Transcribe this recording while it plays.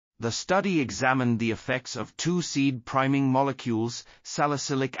The study examined the effects of two seed priming molecules,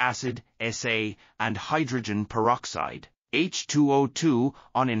 salicylic acid, SA, and hydrogen peroxide, H2O2,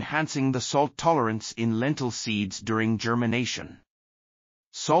 on enhancing the salt tolerance in lentil seeds during germination.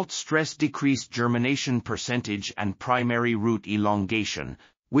 Salt stress decreased germination percentage and primary root elongation,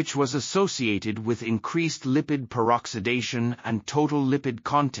 which was associated with increased lipid peroxidation and total lipid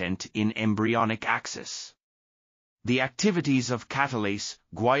content in embryonic axis. The activities of catalase,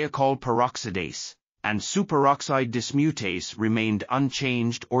 guaiacol peroxidase, and superoxide dismutase remained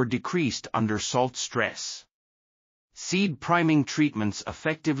unchanged or decreased under salt stress. Seed priming treatments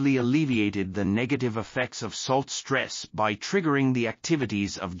effectively alleviated the negative effects of salt stress by triggering the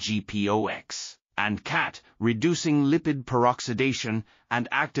activities of GPOX and CAT, reducing lipid peroxidation and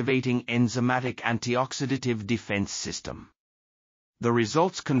activating enzymatic antioxidative defense system. The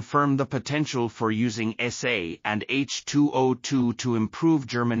results confirm the potential for using SA and H2O2 to improve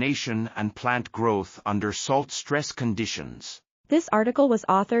germination and plant growth under salt stress conditions. This article was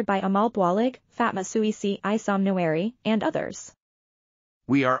authored by Amal Bouallègue, Fatma Souissi, Issam Nouairi, and others.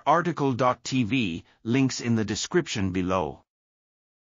 We are RTCLTV, links in the description below.